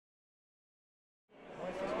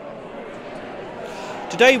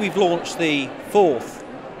Today we've launched the fourth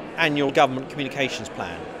annual Government Communications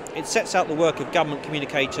Plan. It sets out the work of government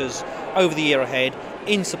communicators over the year ahead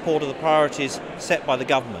in support of the priorities set by the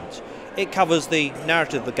government. It covers the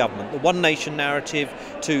narrative of the government, the One Nation narrative,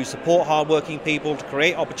 to support hard-working people, to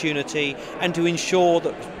create opportunity and to ensure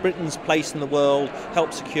that Britain's place in the world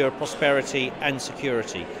helps secure prosperity and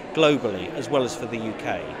security globally as well as for the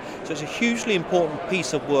UK. So it's a hugely important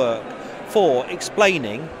piece of work for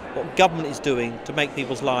explaining what government is doing to make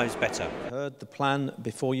people's lives better. The plan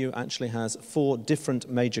before you actually has four different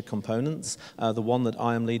major components. The one that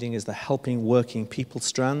I am leading is the Helping Working People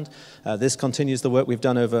strand. This continues the work we've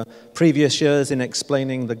done over previous years in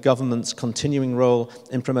explaining the government's continuing role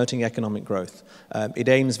in promoting economic growth. It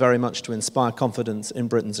aims very much to inspire confidence in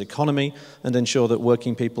Britain's economy and ensure that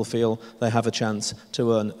working people feel they have a chance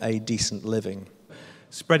to earn a decent living.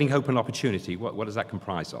 Spreading hope and opportunity, what does that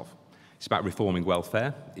comprise of? It's about reforming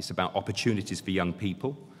welfare, it's about opportunities for young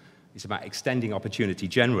people, it's about extending opportunity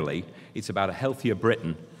generally, it's about a healthier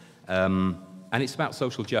Britain, and it's about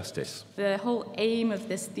social justice. The whole aim of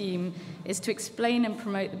this theme is to explain and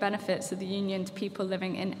promote the benefits of the Union to people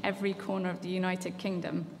living in every corner of the United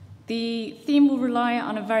Kingdom. The theme will rely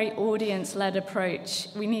on a very audience-led approach.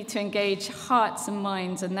 We need to engage hearts and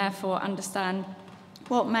minds and therefore understand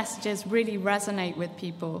what messages really resonate with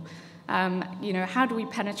people. How do we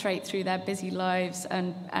penetrate through their busy lives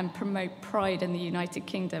and promote pride in the United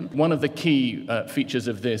Kingdom? One of the key features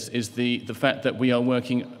of this is the fact that we are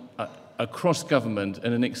working across government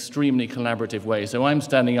in an extremely collaborative way. So I'm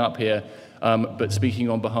standing up here, but speaking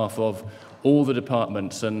on behalf of all the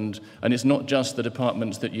departments, and it's not just the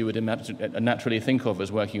departments that you would naturally think of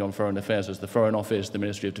as working on foreign affairs, as the Foreign Office, the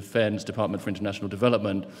Ministry of Defence, Department for International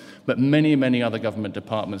Development, but many, many other government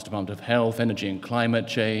departments, Department of Health, Energy and Climate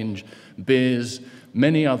Change, BIS,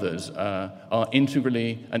 many others are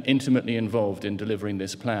integrally and intimately involved in delivering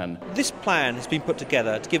this plan. This plan has been put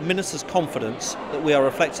together to give ministers confidence that we are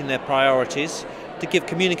reflecting their priorities, to give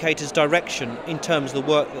communicators direction in terms of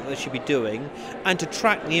the work that they should be doing, and to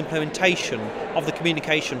track the implementation of the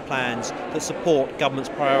communication plans that support government's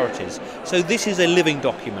priorities. So this is a living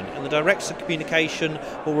document, and the Directors of Communication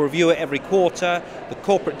will review it every quarter. The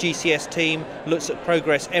corporate GCS team looks at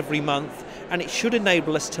progress every month, and it should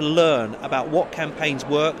enable us to learn about what campaigns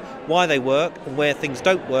work, why they work, and where things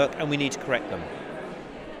don't work, and we need to correct them.